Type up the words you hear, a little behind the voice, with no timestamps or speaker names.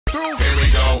through. Here we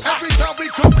go. Every time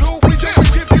we come through, we give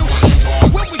you.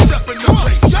 When we step in the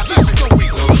place, y'all keep it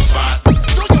going. Know the spot.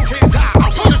 Throw your hands high,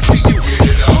 I wanna see you.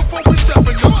 Get it up. Before we step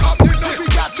in the club, you know we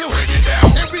got to. Break it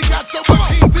down. And we got so much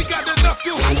heat, we got enough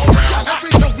to.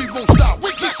 Every time we won't stop,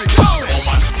 we keep it going.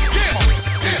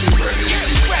 Is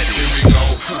he ready? Here we go.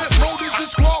 Flip mode is the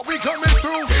squad, we coming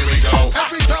through. Here we go.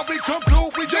 Every time we come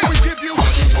through, we give you.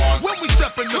 When we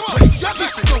step in the place, y'all keep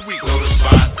it going. Know the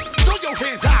spot. Throw your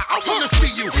hands high, I wanna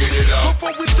see you. Get it up.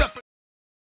 Before we step in.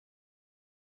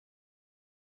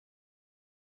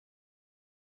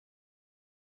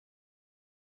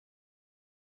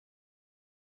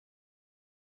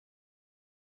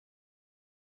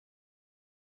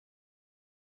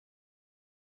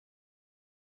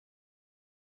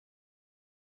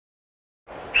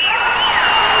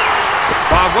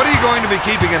 Bob, what are you going to be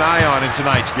keeping an eye on in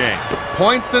tonight's game?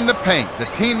 Points in the paint. The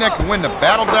team that can win the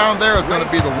battle down there is going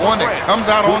to be the one that comes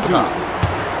out on top.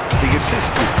 The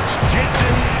assistant,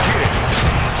 Jason Kidd.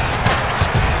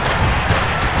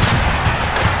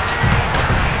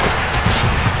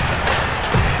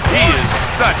 He is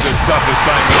such a tough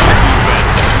assignment on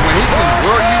defense. When he can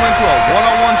lure you into a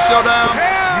one-on-one showdown,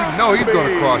 you know he's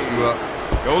going to cross you up.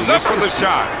 Goes up for the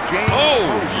shot. Oh,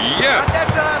 yes.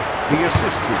 The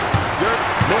assistant, Dirk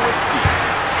Nowitzki.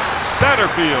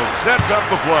 Satterfield sets up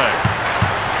the play.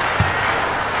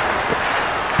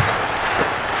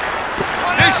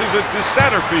 Dishes it to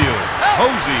Satterfield.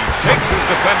 Hosey shakes his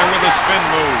defender with a spin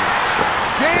move.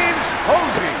 James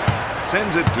Hosey.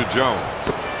 Sends it to Jones.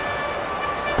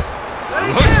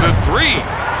 Looks at three.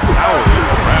 Howard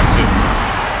grabs it.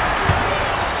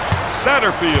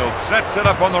 Satterfield sets it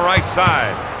up on the right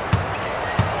side.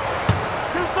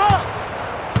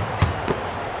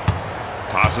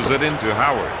 Tosses it into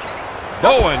Howard.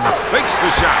 Bowen fakes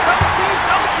the shot.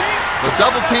 The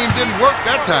double team didn't work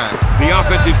that time. The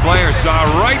offensive player saw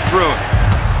right through it.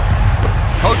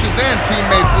 Coaches and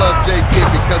teammates love Jay Kidd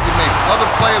because he makes other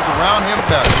players around him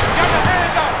better.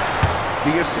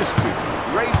 The assistant,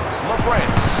 Rafe LaBrant.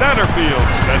 Satterfield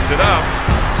sets it up.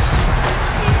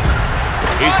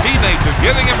 His teammates are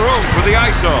giving him room for the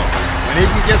ISO. When he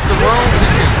can get some room, he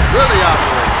can really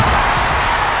operate.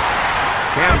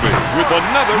 Camby with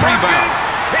another rebound.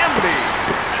 Camby.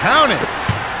 Count it.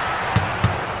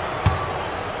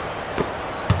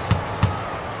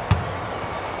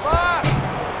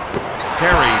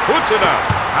 Terry puts it up.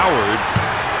 Howard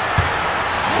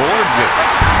boards it.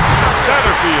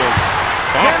 Satterfield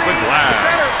off the glass.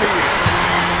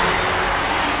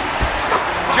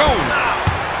 Jones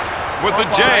with the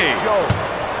J.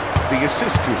 The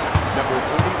assistant, number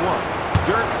 41,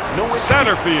 Dirk Nowitzki.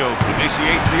 Satterfield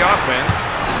initiates the offense.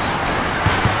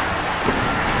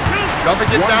 Don't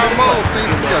get down low. Seems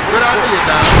to be a good idea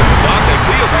down. Bob, they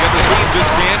feel the other team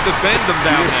just can't defend them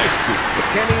down there.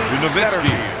 To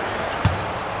Nowitzki.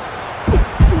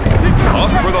 Up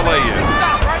for the lay-in.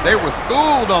 They were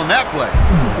schooled on that play.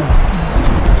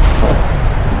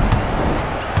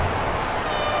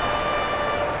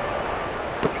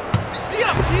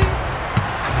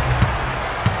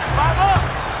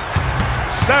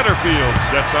 Satterfield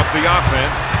sets up the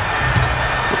offense.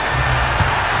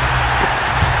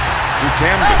 To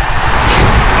Camden.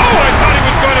 Oh, I thought he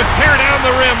was going to tear down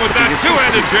the rim with that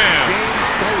two-handed jam.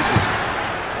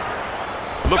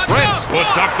 LaBrant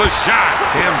puts up the shot.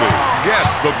 Camden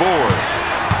gets the board.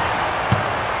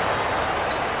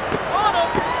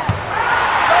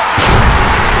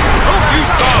 Oh, you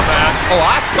saw that. Oh,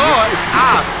 I saw it.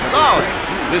 I saw it.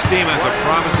 This team has a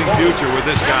promising future with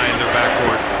this guy in their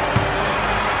backcourt.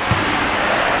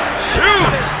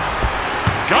 Shoots!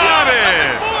 Got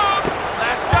it!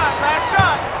 Last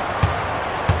shot.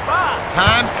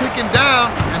 Time's ticking down,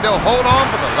 and they'll hold on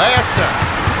for the last shot.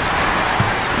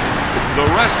 The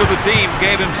rest of the team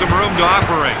gave him some room to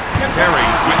operate. Terry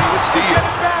with the steal.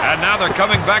 And now they're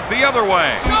coming back the other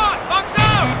way. Shot, box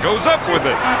out. Goes up with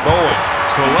it. Bowen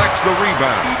collects the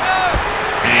rebound.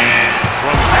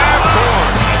 From half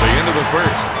court at the end of the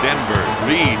first, Denver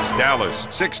leads Dallas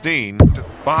 16.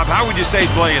 Bob, how would you say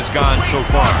play has gone so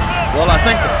far? Well, I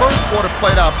think the first quarter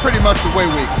played out pretty much the way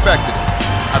we expected it.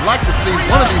 I'd like to see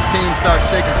one of these teams start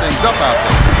shaking things up out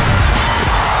there.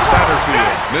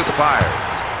 Satterfield misfired.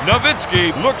 Nowitzki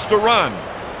looks to run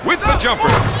with the jumper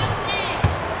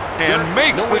and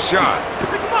makes the shot.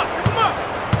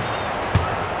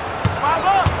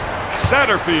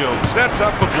 Satterfield sets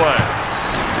up the play.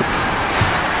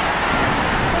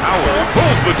 Howard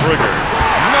pulls the trigger,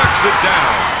 knocks it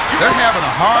down. They're having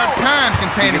a hard time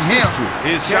containing him.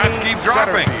 His shots keep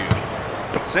dropping.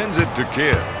 Sends it to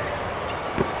Kidd.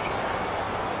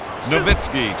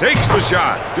 Nowitzki takes the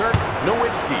shot. Dirk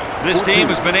Nowitzki. This for team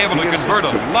two. has been able to The convert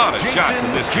a assist lot of to shots in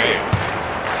Jason this Kidd. game.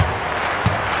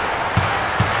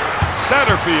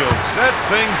 Satterfield sets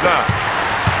things up.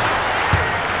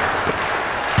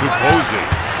 To Posey.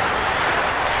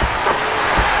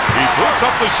 He puts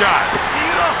up the shot.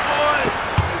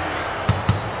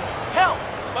 Help!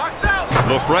 Box out!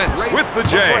 LaFrentz Ray with the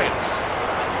J. LaFrentz.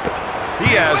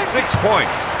 He has 6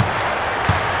 points.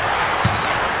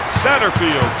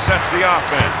 Satterfield sets the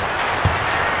offense.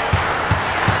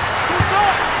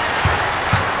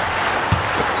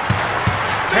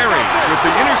 Perry with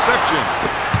the interception.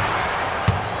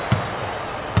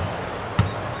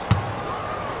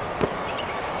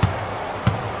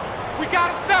 We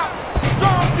gotta stop!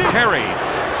 Strong defense! Perry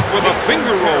with a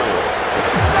finger roll.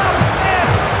 Stop it, man!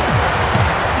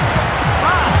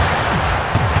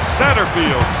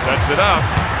 Satterfield sets it up.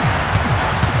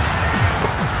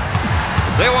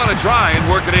 They want to try and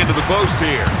work it into the post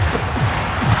here.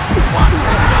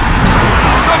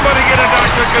 Somebody get a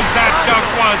doctor because that dunk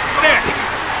was sick.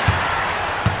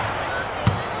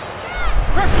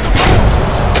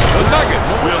 The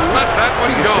Nuggets will let that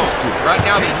one The go. assist to Right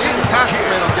now, they need Jason to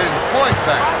concentrate on getting the points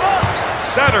back.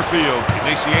 Satterfield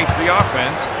initiates the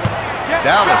offense.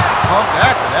 Dallas pumped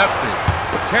after that stick.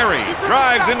 Terry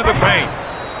drives into the paint.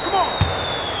 Come on!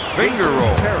 Finger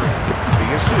roll. Perry. The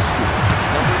assist to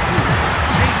number 2.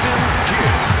 Jason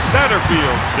Kidd.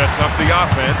 Satterfield sets up the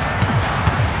offense.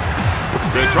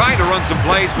 They're trying to run some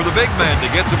plays for the big man to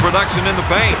get some production in the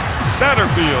paint.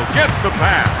 Satterfield gets the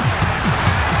pass.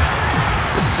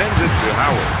 Sends it to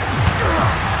Howard.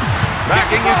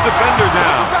 Backing his defender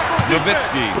down.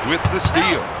 Nowitzki with the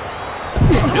steal.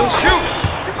 He'll shoot.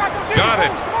 Got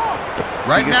it.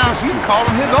 Right now, he's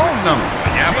calling his own number.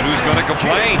 Yeah, but who's going to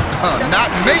complain? Not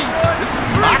me. This is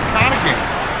my kind of game.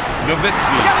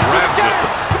 Nowitzki grabs it.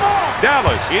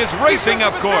 Dallas is racing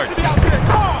up court.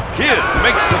 Kidd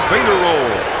makes the finger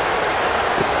roll.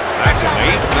 That's an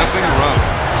 8-0 run.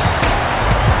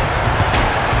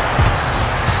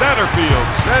 Satterfield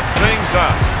sets things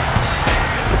up.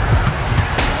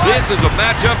 This is a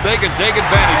matchup they can take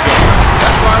advantage of.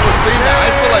 That's why we're seeing the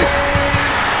isolation.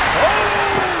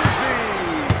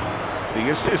 The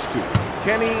assist to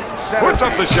Kenny Satterfield. Puts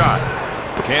up the shot.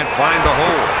 Can't find the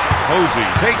hole. Posey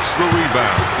takes the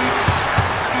rebound.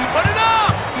 Put it up!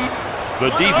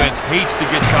 The defense hates to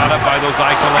get caught up by those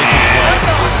isolation plays.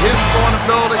 With his scoring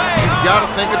ability, he's got to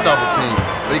think of double team.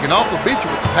 But he can also beat you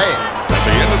with the pass. At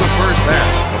the end of the first half,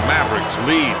 the Mavericks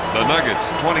lead the Nuggets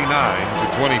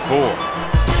 29-24.